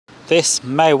This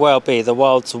may well be the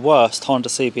world's worst Honda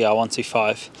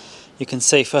CBR125. You can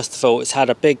see first of all it's had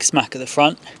a big smack at the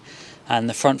front and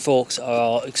the front forks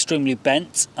are extremely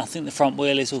bent. I think the front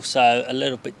wheel is also a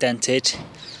little bit dented,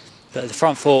 but the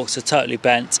front forks are totally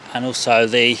bent, and also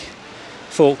the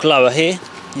fork lower here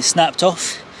is snapped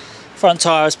off. Front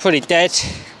tyre is pretty dead.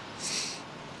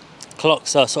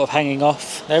 Clocks are sort of hanging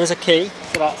off. There is a key,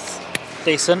 so that's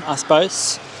decent, I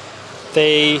suppose.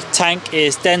 The tank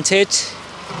is dented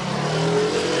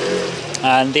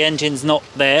and the engine's not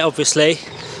there, obviously.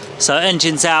 So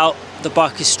engine's out, the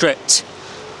bike is stripped.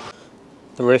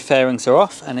 The rear fairings are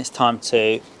off, and it's time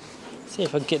to see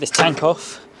if I can get this tank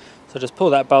off. So just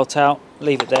pull that bolt out,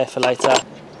 leave it there for later,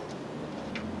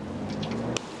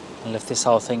 and lift this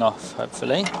whole thing off,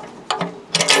 hopefully.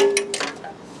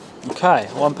 Okay,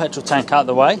 one petrol tank out of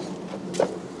the way.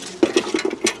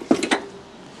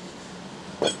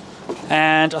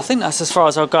 And I think that's as far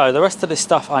as I'll go. The rest of this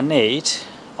stuff I need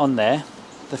on there.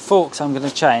 The forks I'm going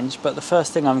to change, but the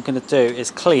first thing I'm going to do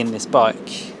is clean this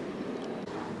bike.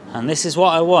 And this is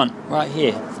what I want right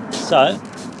here. So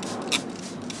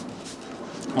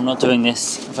I'm not doing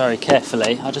this very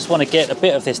carefully. I just want to get a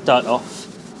bit of this dirt off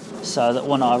so that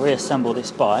when I reassemble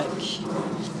this bike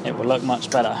it will look much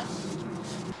better.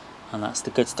 And that's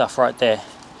the good stuff right there.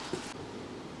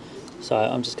 So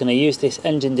I'm just going to use this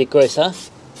engine degreaser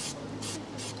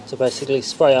to basically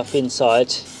spray up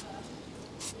inside,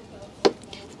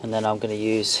 and then I'm going to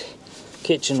use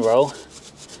kitchen roll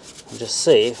and just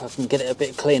see if I can get it a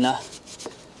bit cleaner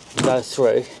and go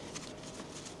through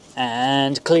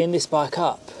and clean this bike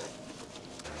up.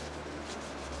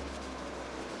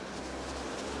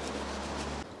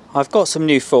 I've got some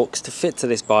new forks to fit to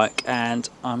this bike, and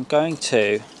I'm going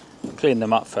to clean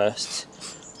them up first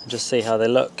and just see how they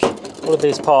look. All of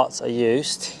these parts are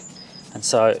used, and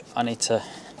so I need to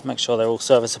make sure they're all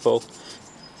serviceable.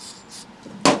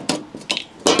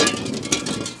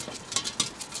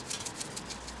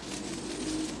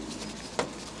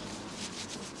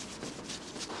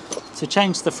 To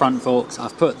change the front forks,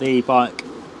 I've put the bike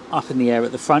up in the air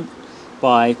at the front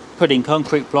by putting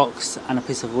concrete blocks and a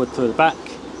piece of wood through the back.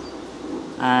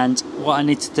 And what I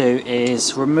need to do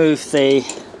is remove the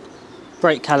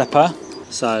brake caliper,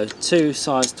 so 2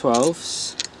 size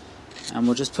 12s, and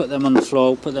we'll just put them on the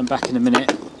floor, put them back in a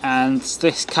minute. And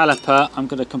this caliper I'm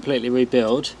going to completely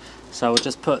rebuild, so we'll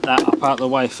just put that up out of the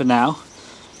way for now.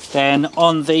 Then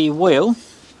on the wheel,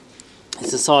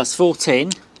 it's a size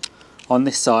 14 on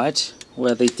this side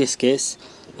where the disc is,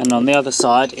 and on the other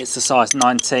side it's a size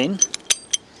 19.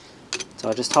 So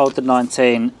I just hold the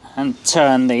 19 and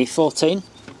turn the 14.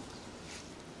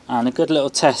 And a good little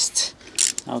test,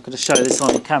 I'm going to show this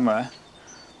on the camera.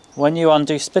 When you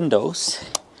undo spindles,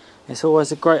 it's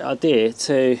always a great idea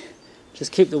to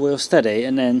just keep the wheel steady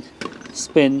and then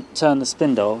turn the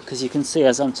spindle, because you can see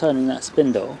as I'm turning that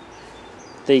spindle,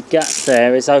 the gap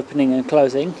there is opening and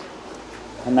closing,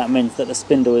 and that means that the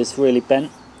spindle is really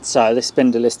bent. So this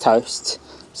spindle is toast,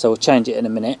 so we'll change it in a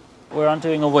minute. We're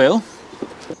undoing a wheel.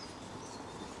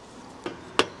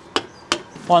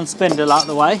 One spindle out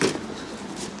the way,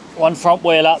 one front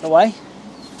wheel out the way.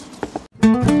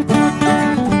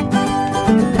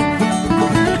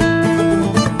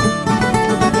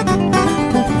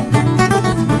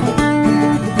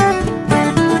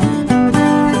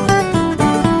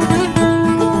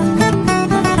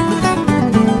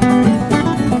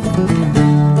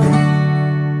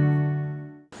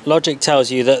 Logic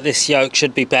tells you that this yoke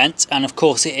should be bent, and of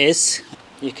course it is.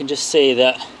 You can just see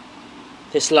that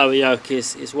this lower yoke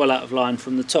is well out of line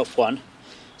from the top one.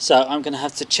 So I'm going to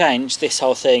have to change this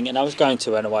whole thing, and I was going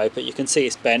to anyway, but you can see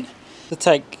it's bent. To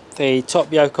take the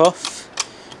top yoke off,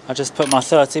 I just put my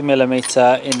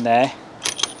 30mm in there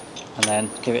and then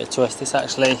give it a twist. It's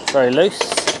actually very loose,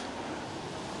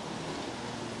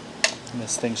 and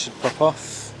this thing should pop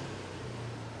off.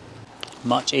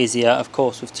 Much easier, of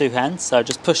course, with two hands. So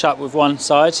just push up with one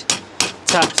side,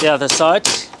 tap the other side,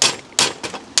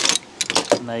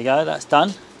 and there you go, that's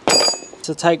done.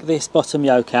 To take this bottom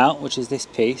yoke out, which is this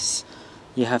piece,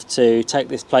 you have to take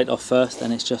this plate off first,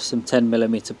 and it's just some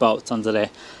 10mm bolts under there.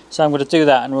 So I'm going to do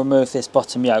that and remove this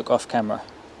bottom yoke off camera.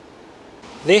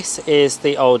 This is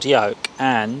the old yoke,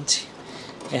 and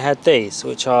it had these,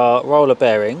 which are roller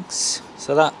bearings.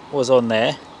 So that was on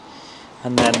there,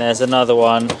 and then there's another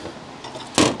one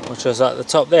which was at the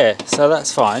top there, so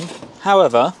that's fine.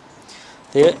 However,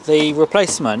 the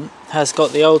replacement has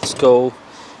got the old school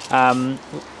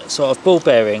sort of ball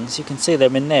bearings. You can see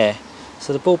them in there.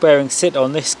 So the ball bearings sit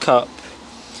on this cup,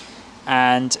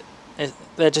 and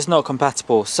they're just not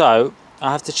compatible. So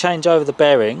I have to change over the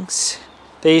bearings.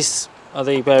 These are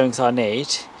the bearings I need,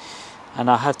 and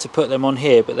I had to put them on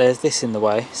here, but there's this in the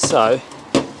way, so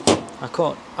I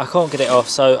can't get it off.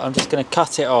 So I'm just going to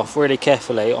cut it off really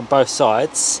carefully on both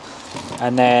sides,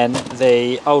 and then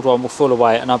the old one will fall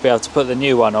away and I'll be able to put the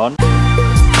new one on.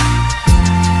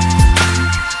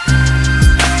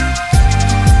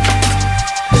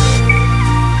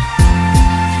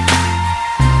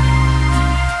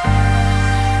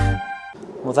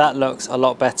 Well, that looks a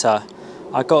lot better.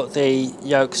 I got the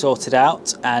yoke sorted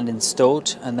out and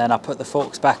installed, and then I put the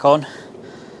forks back on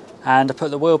and I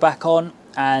put the wheel back on,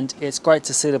 and it's great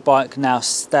to see the bike now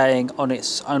staying on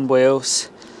its own wheels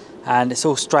and it's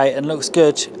all straight and looks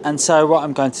good. And so what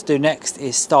I'm going to do next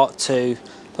is start to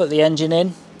put the engine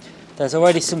in. There's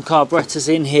already some carburetors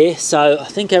in here, so I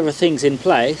think everything's in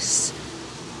place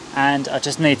and I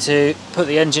just need to put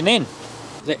the engine in.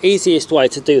 The easiest way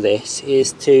to do this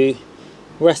is to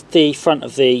rest the front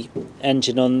of the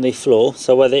engine on the floor,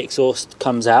 so where the exhaust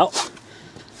comes out,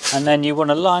 and then you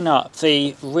want to line up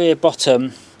the rear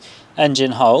bottom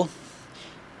engine hole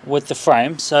with the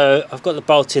frame. So I've got the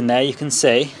bolt in there, you can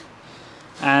see,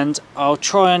 and I'll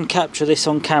try and capture this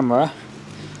on camera.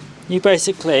 You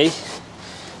basically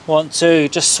want to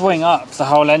just swing up the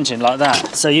whole engine like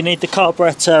that, so you need the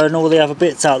carburetor and all the other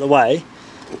bits out of the way,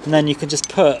 and then you can just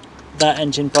put that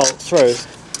engine bolt through,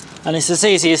 and it's as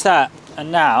easy as that. And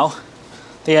now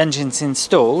the engine's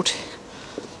installed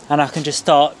and I can just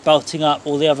start bolting up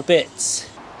all the other bits.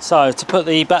 So to put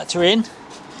the battery in,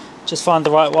 just find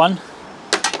the right one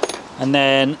and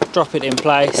then drop it in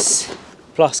place.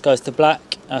 Plus goes to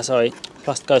black,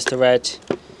 plus goes to red,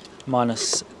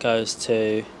 minus goes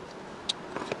to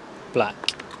black.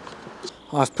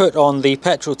 I've put on the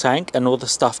petrol tank and all the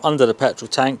stuff under the petrol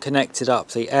tank, connected up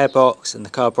the airbox and the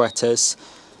carburetors,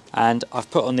 and I've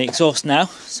put on the exhaust now.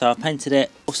 So I've painted it.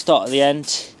 I'll start at the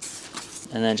end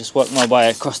and then just work my way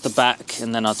across the back,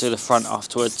 and then I'll do the front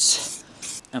afterwards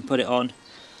and put it on.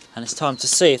 And it's time to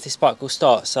see if this bike will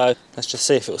start, so let's just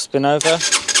see if it will spin over.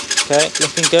 Okay,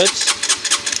 looking good,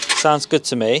 sounds good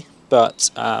to me,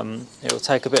 but it will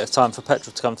take a bit of time for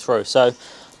petrol to come through. So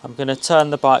I'm going to turn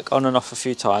the bike on and off a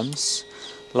few times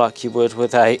like you would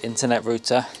with a internet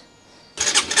router. I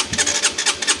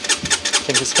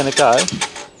think it's going to go.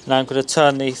 Now I'm going to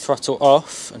turn the throttle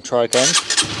off and try again.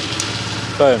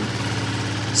 Boom.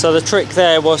 So the trick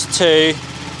there was to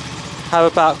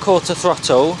have about quarter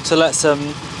throttle to let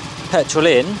some petrol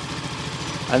in,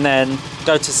 and then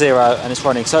go to 0 and it's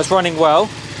running. So it's running well.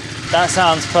 That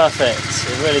sounds perfect.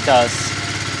 It really does.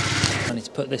 I need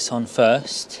to put this on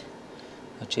first,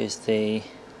 which is the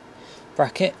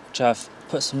bracket, which I've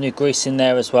put some new grease in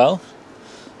there as well.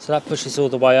 So that pushes all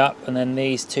the way up, and then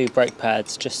these two brake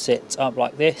pads just sit up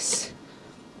like this.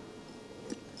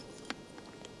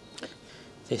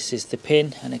 This is the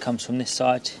pin and it comes from this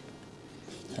side.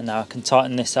 And now I can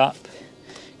tighten this up,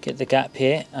 get the gap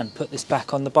here and put this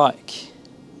back on the bike.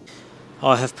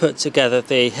 I have put together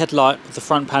the headlight with the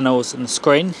front panels and the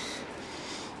screen.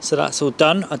 So that's all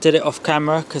done. I did it off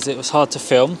camera because it was hard to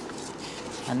film.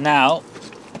 And now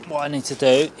what I need to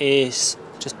do is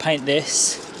just paint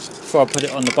this before I put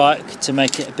it on the bike to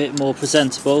make it a bit more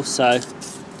presentable. So I'm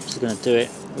just going to do it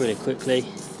really quickly.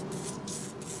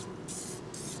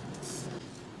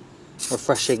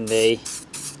 Refreshing the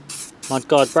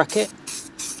mudguard bracket,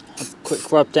 a quick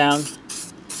rub down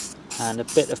and a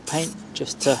bit of paint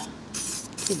just to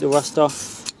keep the rust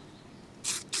off.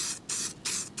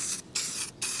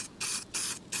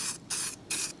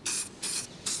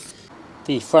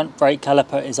 The front brake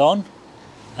caliper is on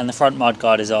and the front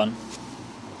mudguard is on.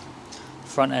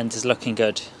 Front end is looking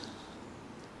good.